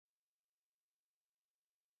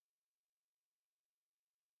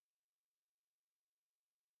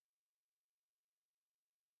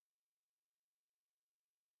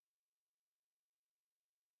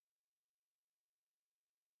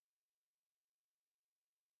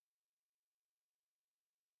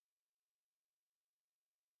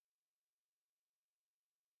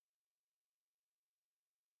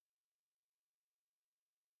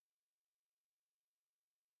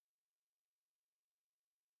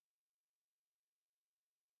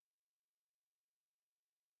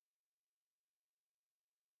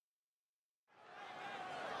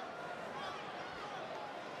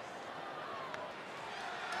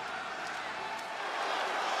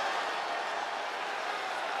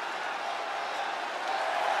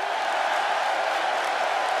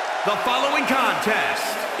The following contest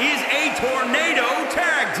is a Tornado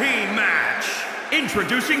Tag Team match.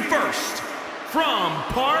 Introducing first, from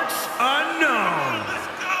parts unknown,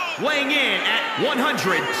 weighing in at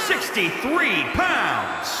 163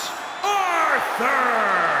 pounds, Arthur!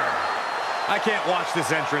 I can't watch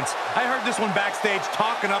this entrance. I heard this one backstage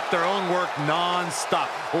talking up their own work non-stop.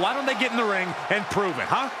 Well, why don't they get in the ring and prove it,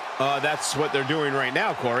 huh? That's what they're doing right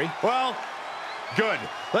now, Corey. Well, good.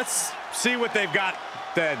 Let's see what they've got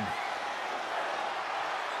then.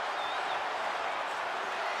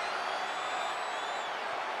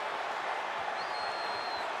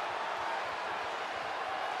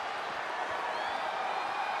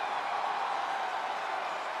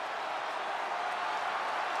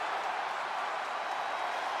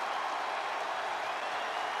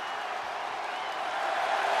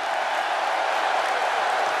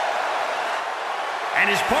 And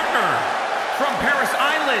his partner, from Paris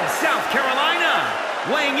Island, South Carolina,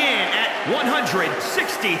 weighing in at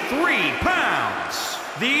 163 pounds,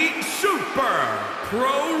 the Super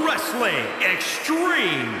Pro Wrestling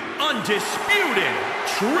Extreme Undisputed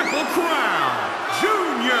Triple Crown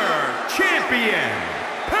Junior Champion,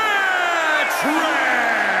 Patrick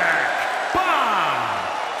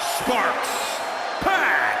Bob Sparks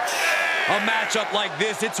Patch. A matchup like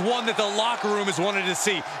this, it's one that the locker room has wanted to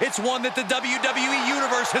see. It's one that the WWE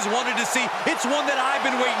Universe has wanted to see. It's one that I've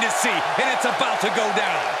been waiting to see, and it's about to go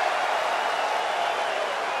down.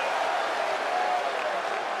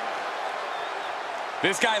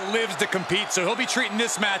 This guy lives to compete, so he'll be treating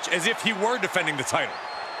this match as if he were defending the title.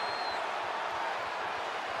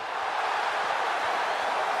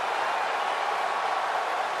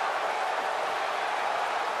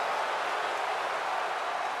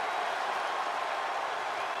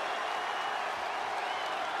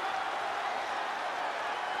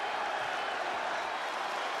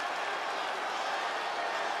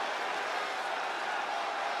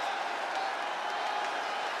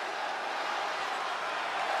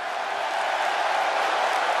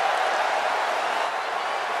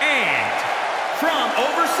 And from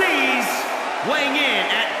overseas, weighing in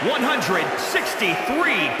at 163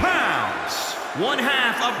 pounds, one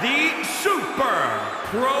half of the Super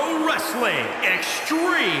Pro Wrestling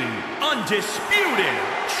Extreme Undisputed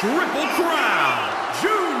Triple Crown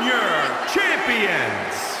Junior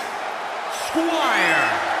Champions, Squire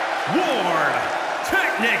Ward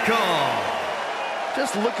Technical.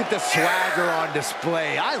 Just look at the swagger on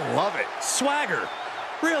display. I love it. Swagger?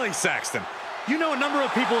 Really, Saxton? You know a number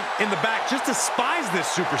of people in the back just despise this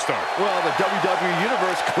superstar. Well, the WWE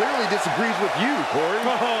Universe clearly disagrees with you, Corey.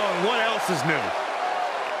 Oh, and what else is new?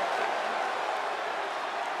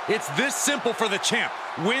 It's this simple for the champ.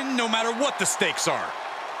 Win no matter what the stakes are.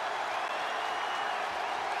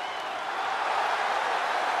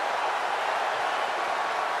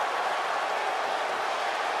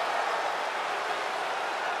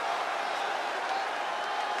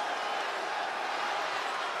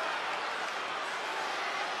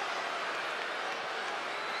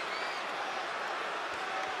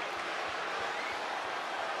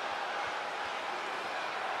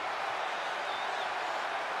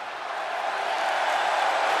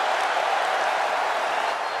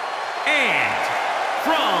 And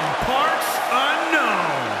from parts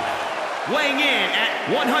unknown, weighing in at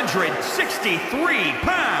 163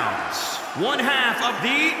 pounds, one half of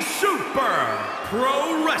the Super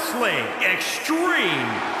Pro Wrestling Extreme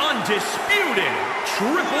Undisputed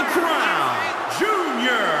Triple Crown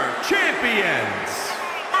Junior Champions,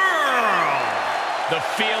 Earl. The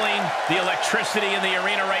feeling, the electricity in the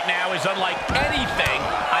arena right now is unlike anything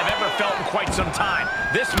I've ever felt in quite some time.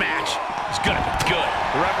 This match is gonna be good.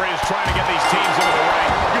 The referee is trying to get these teams into the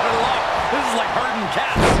ring. Good luck. This is like herding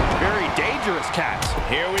cats. Very dangerous cats.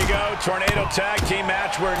 Here we go, Tornado Tag Team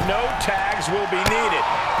match where no tags will be needed.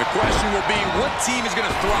 The question will be, what team is going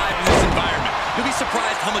to thrive in this environment? You'll be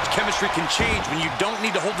surprised how much chemistry can change when you don't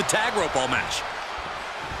need to hold the tag rope all match.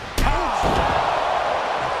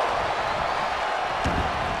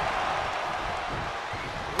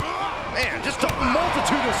 Man, just a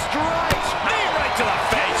multitude of strikes. Knee right to the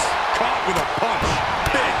face. Caught with a punch.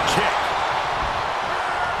 Big kick.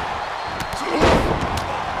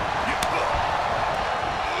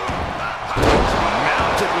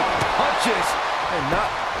 Mounted with punches and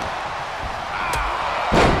not.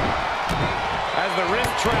 As the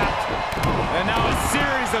wrist trapped. And now a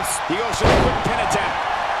series of... He goes for the quick pin attempt.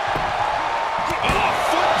 Oh,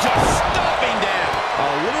 foot just stomping down. A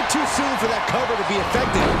little too soon for that cover to be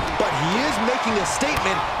effective, but he is making a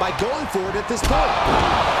statement by going for it at this point.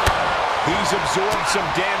 He's absorbed some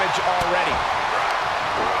damage already.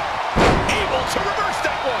 Able to reverse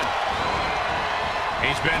that one.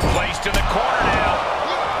 He's been placed in the corner now.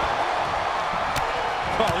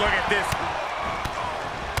 Oh, look at this.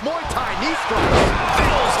 Muay Thai knee strike.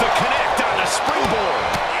 Fails to connect on the springboard.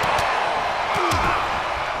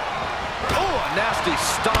 Oh, a nasty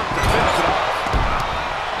stomp to finish it off.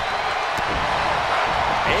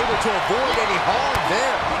 Able to avoid any harm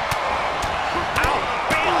there. Out.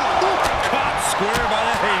 Caught square by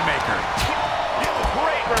the haymaker.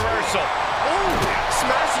 Great reversal. Oh,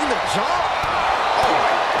 smashing the jaw. Oh,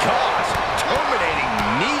 my gosh. Terminating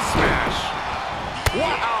knee smash.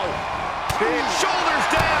 Wow. Big shoulders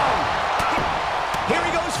down. Here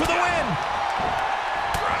he goes for the win.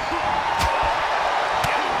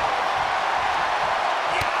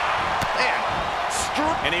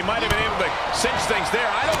 And he might have been able to cinch things there.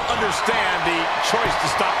 I don't understand the choice to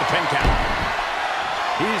stop the pin count.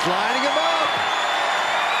 He's lining him up.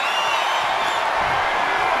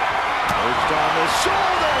 Perched on the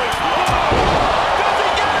shoulders. Does he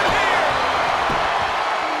get it here?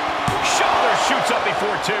 Shoulder shoots up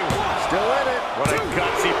before two. Still in it. What a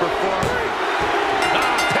gutsy performance.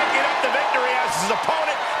 Picking up the victory as his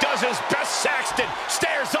opponent does his best. Saxton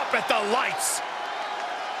stares up at the lights.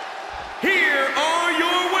 Here are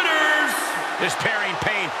your winners. This pairing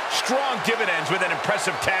paid strong dividends with an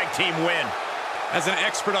impressive tag team win. As an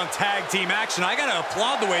expert on tag team action, I gotta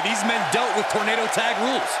applaud the way these men dealt with Tornado Tag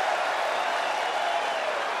rules.